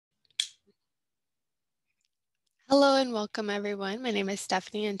Hello and welcome everyone. My name is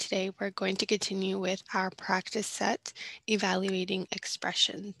Stephanie and today we're going to continue with our practice set, evaluating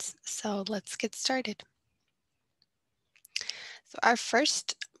expressions. So let's get started. So our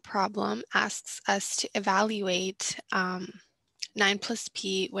first problem asks us to evaluate 9 plus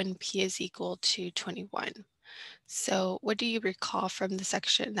p when p is equal to 21. So what do you recall from the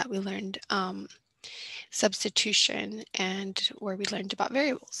section that we learned substitution and where we learned about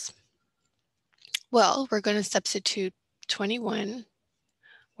variables? Well, we're going to substitute 21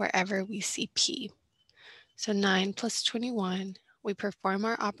 wherever we see p. So 9 plus 21, we perform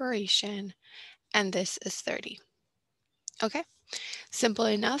our operation, and this is 30. Okay, simple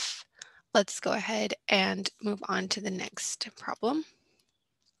enough. Let's go ahead and move on to the next problem.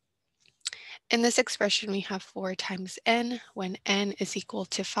 In this expression, we have 4 times n when n is equal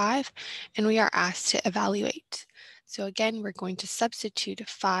to 5, and we are asked to evaluate. So again, we're going to substitute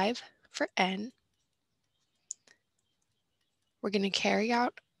 5 for n. We're going to carry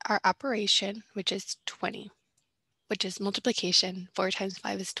out our operation, which is 20, which is multiplication. 4 times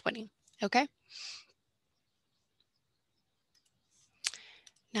 5 is 20, okay?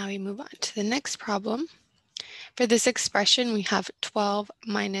 Now we move on to the next problem. For this expression, we have 12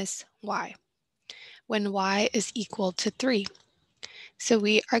 minus y, when y is equal to 3. So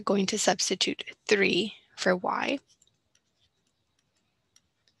we are going to substitute 3 for y,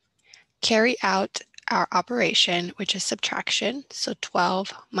 carry out our operation, which is subtraction. So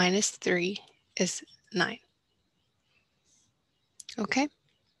 12 minus 3 is 9. Okay,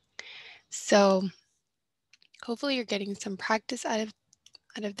 so hopefully you're getting some practice out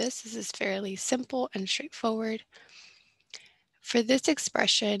of this. This is fairly simple and straightforward. For this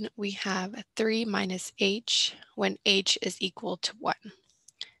expression, we have 3 minus h when h is equal to 1.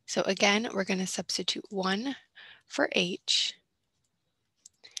 So again, we're going to substitute 1 for h,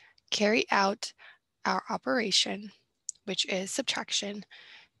 carry out our operation, which is subtraction.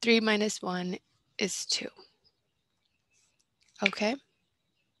 3 minus 1 is 2. Okay.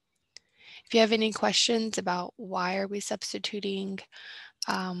 If you have any questions about why are we substituting,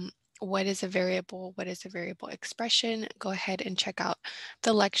 what is a variable expression, go ahead and check out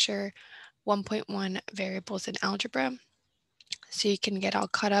the lecture 1.1 Variables in Algebra so you can get all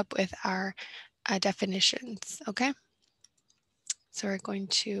caught up with our definitions, okay? So we're going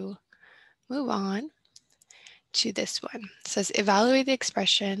to move on to this one. It says evaluate the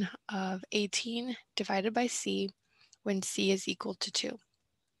expression of 18 divided by c when c is equal to 2.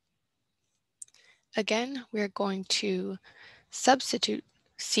 Again, we're going to substitute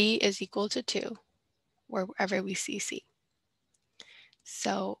c is equal to 2 wherever we see c.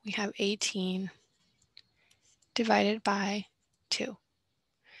 So we have 18 divided by 2.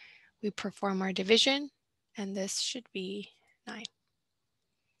 We perform our division, and this should be 9.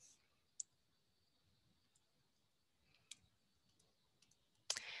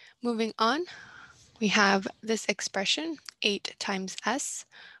 Moving on, we have this expression, 8 times s,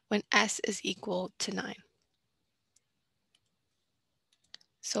 when s is equal to 9.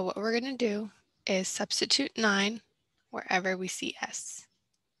 So what we're going to do is substitute 9 wherever we see s.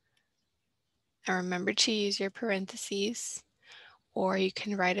 And remember to use your parentheses, or you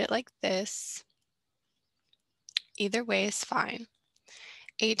can write it like this. Either way is fine.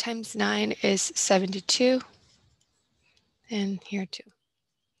 8 times 9 is 72, and here too.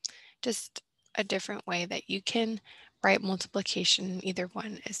 Just a different way that you can write multiplication. Either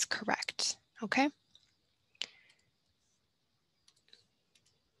one is correct, okay?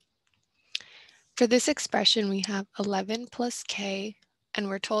 For this expression, we have 11 plus k, and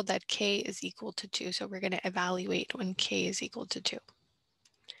we're told that k is equal to 2, so we're going to evaluate when k is equal to 2.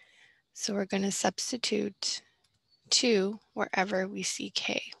 So we're going to substitute 2 wherever we see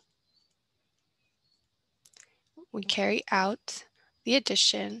k. We carry out the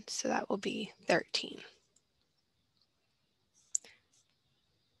addition, so that will be 13.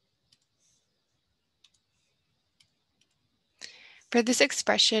 For this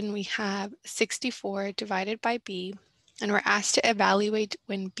expression, we have 64 divided by b, and we're asked to evaluate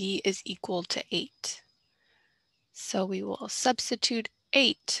when b is equal to 8. So we will substitute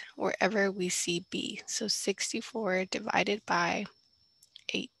 8 wherever we see b. So 64 divided by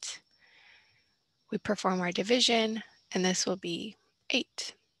 8. We perform our division, and this will be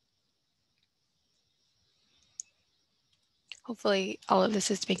 8. Hopefully all of this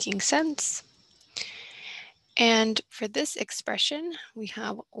is making sense. And for this expression, we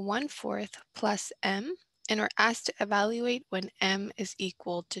have 1/4 plus m, and we're asked to evaluate when m is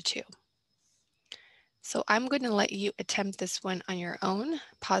equal to 2. So I'm going to let you attempt this one on your own.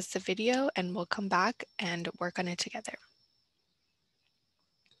 Pause the video and we'll come back and work on it together.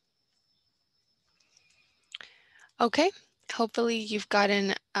 Okay, hopefully you've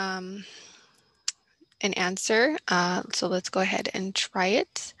gotten an answer. So let's go ahead and try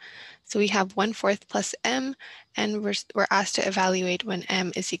it. So we have 1/4 plus m, and we're asked to evaluate when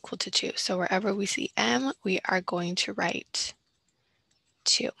m is equal to 2. So wherever we see m, we are going to write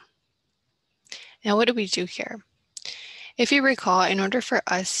 2. Now what do we do here? If you recall, in order for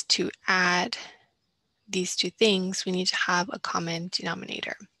us to add these two things, we need to have a common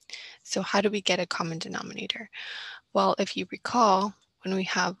denominator. So how do we get a common denominator? Well, if you recall, when we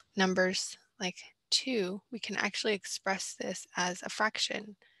have numbers like 2, we can actually express this as a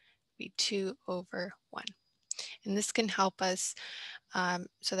fraction, be 2 over 1. And this can help us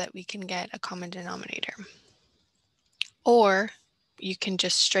so that we can get a common denominator. Or you can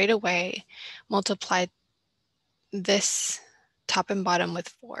just straight away multiply this top and bottom with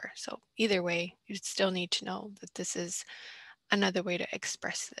 4. So either way, you still need to know that this is another way to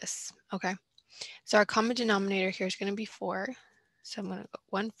express this, okay? So our common denominator here is going to be 4. So I'm going to go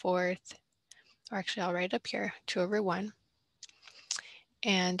 1/4, or actually I'll write it up here, 2 over 1.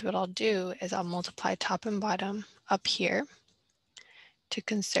 And what I'll do is I'll multiply top and bottom up here to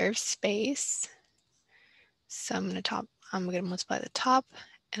conserve space. So I'm going to multiply the top,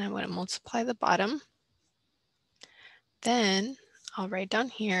 and I'm going to multiply the bottom. Then I'll write down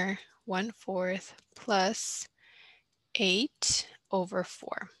here 1/4 plus 8 over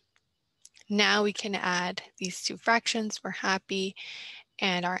 4. Now we can add these two fractions. We're happy.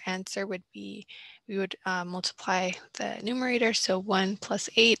 And our answer would be, we would multiply the numerator. So 1 plus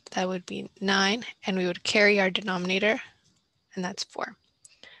 8, that would be 9. And we would carry our denominator, and that's 4.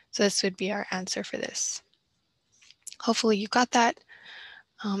 So this would be our answer for this. Hopefully you got that.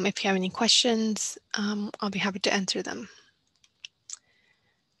 If you have any questions, I'll be happy to answer them.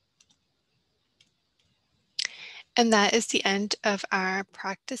 And that is the end of our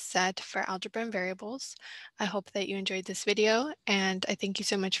practice set for algebra and variables. I hope that you enjoyed this video, and I thank you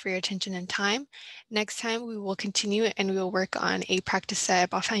so much for your attention and time. Next time we will continue and we will work on a practice set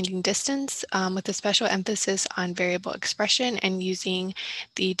about finding distance with a special emphasis on variable expression and using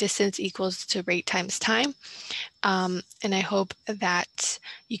the distance equals to rate times time. And I hope that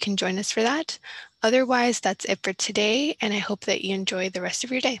you can join us for that. Otherwise, that's it for today, and I hope that you enjoy the rest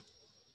of your day.